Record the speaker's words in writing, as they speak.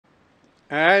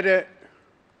Aide,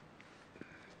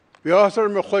 we also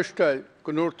me chuistáil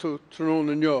go nuair tú trón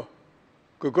inniu,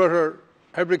 go gurthar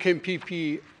Hebricane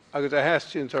PP agus a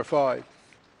Hastings ar fáil,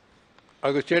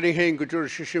 agus dearing hain go dúir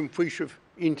sé sin faoisih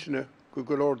intine go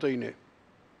go leor daoine.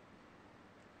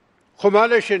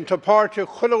 Chumáile sin tá páirte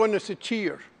chuileáine sa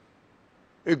tír,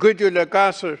 I gcuidiú le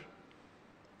gasar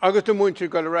agus do muintir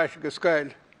go le ráis go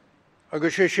scail,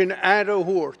 agus sé sin aire ó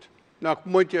thuairt nach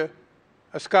muide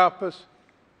a scapas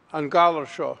an galar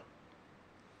seo,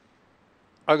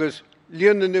 agus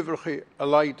líon na nimhirchaí a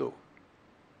laidó.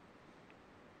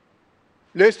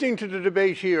 Listening to the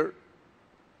debate here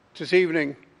this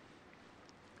evening,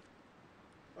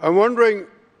 I'm wondering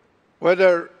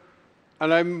whether,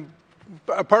 and I'm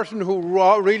a person who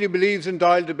really believes in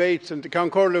Dáil debates, and the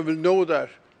Concordia will know that,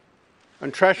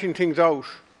 and trashing things out.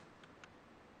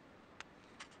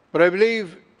 But I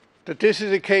believe that this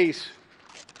is a case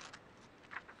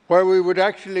where we would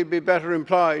actually be better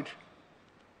employed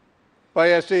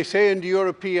by, as they say in the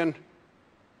European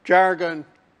jargon,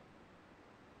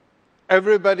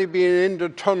 everybody being in the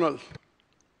tunnel,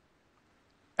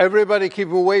 everybody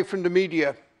keeping away from the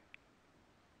media,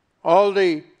 all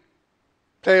the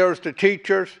players, the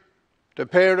teachers, the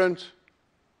parents,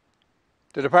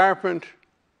 the department,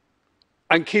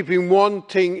 and keeping one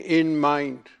thing in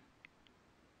mind.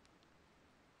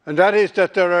 And that is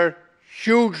that there are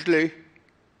hugely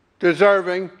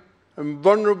deserving and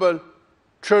vulnerable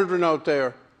children out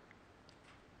there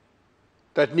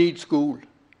that need school.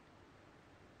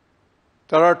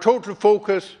 That our total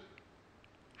focus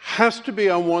has to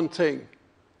be on one thing.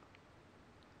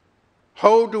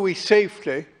 How do we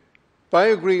safely, by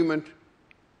agreement,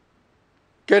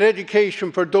 get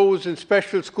education for those in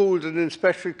special schools and in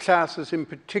special classes in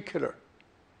particular?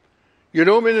 You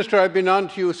know, Minister, I've been on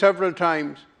to you several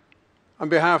times on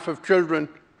behalf of children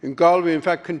in Galway, in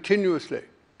fact continuously,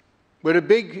 with a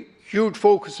big, huge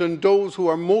focus on those who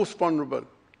are most vulnerable,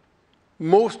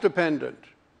 most dependent,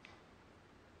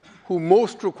 who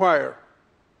most require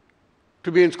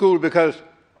to be in school, because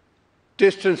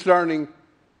distance learning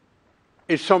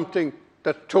is something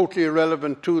that's totally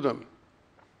irrelevant to them.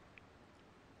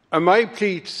 And my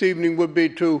plea this evening would be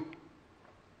to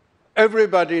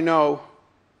everybody now,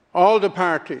 all the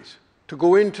parties, to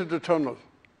go into the tunnel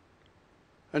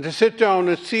and to sit down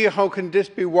and see how can this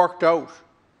be worked out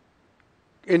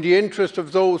in the interest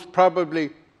of those probably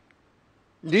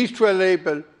least well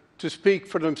able to speak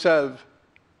for themselves,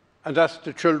 and that's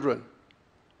the children.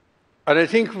 And I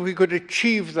think if we could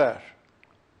achieve that,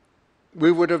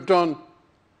 we would have done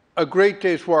a great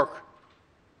day's work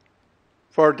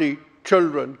for the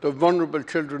children, the vulnerable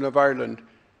children of Ireland.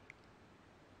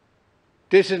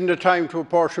 This isn't a time to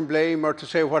apportion blame or to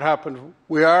say what happened.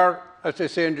 We are, as they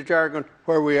say in the jargon,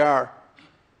 where we are.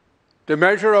 The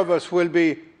measure of us will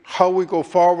be how we go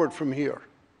forward from here.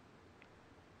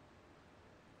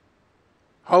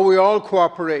 How we all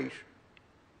cooperate.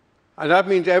 And that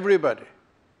means everybody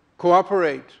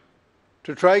cooperates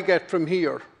to try to get from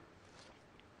here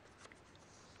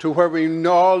to where we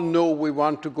all know we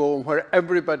want to go and where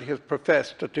everybody has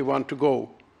professed that they want to go.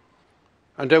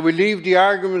 And that we leave the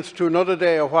arguments to another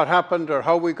day of what happened or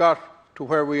how we got to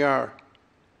where we are.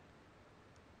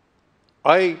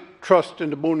 I trust in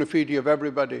the bona fide of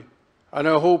everybody, and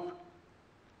I hope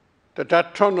that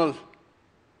that tunnel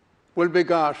will be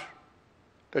got,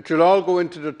 that you'll all go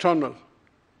into the tunnel,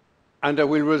 and that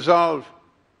we'll resolve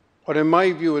what in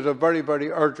my view is a very, very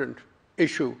urgent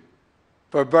issue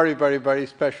for very, very, very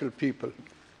special people.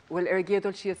 Well,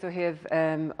 géadúil sios ó heh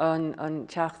an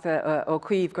teachta ó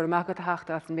Cuív gur amach go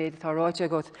theachta as an méid atá ráite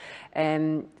agat.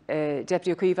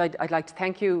 Deputy Ó Cuív, I'd like to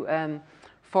thank you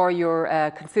for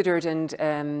your considered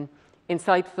and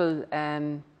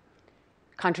insightful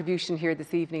contribution here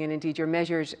this evening, and indeed your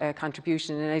measured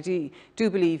contribution. And I do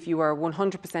believe you are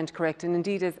 100% correct, and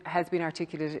indeed as has been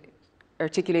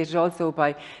articulated also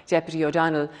by Deputy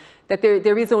O'Donnell, that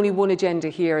there is only one agenda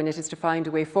here, and it is to find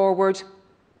a way forward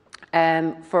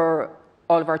for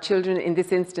all of our children, in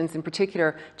this instance in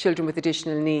particular children with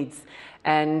additional needs.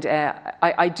 And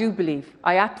I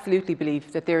absolutely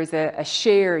believe that there is a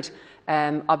shared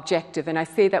objective, and I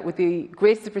say that with the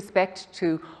greatest of respect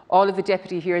to all of the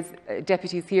deputies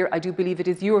here. I do believe it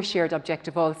is your shared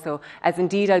objective also, as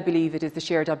indeed I believe it is the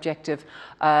shared objective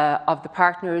of the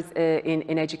partners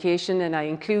in education, and I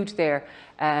include there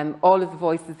all of the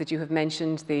voices that you have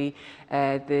mentioned, the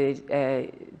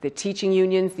teaching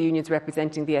unions, the unions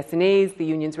representing the SNAs, the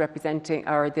unions representing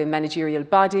or the managerial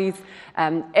bodies,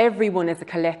 everyone as a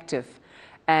collective.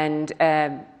 And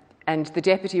And the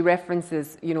Deputy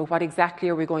references, what exactly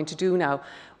are we going to do now?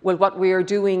 Well, what we are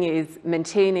doing is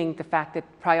maintaining the fact that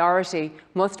priority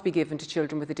must be given to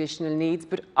children with additional needs,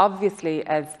 but obviously,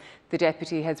 as the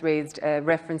Deputy has raised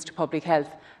reference to public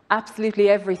health, absolutely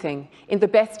everything in the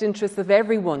best interests of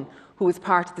everyone who is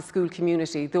part of the school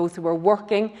community, those who are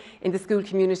working in the school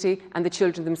community and the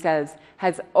children themselves,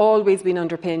 has always been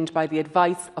underpinned by the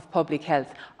advice of public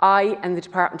health. I and the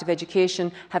Department of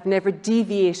Education have never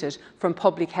deviated from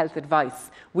public health advice.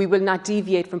 We will not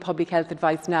deviate from public health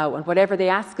advice now, and whatever they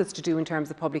ask us to do in terms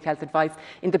of public health advice,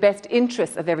 in the best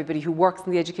interests of everybody who works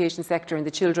in the education sector and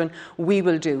the children, we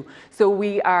will do. So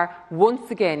we are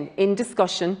once again in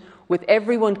discussion with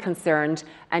everyone concerned,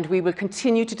 and we will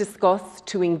continue to discuss,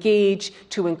 to engage,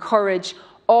 to encourage,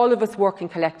 all of us working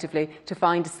collectively to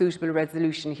find a suitable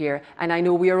resolution here. And I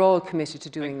know we are all committed to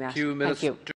doing that. Thank you,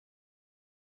 Minister. Thank you.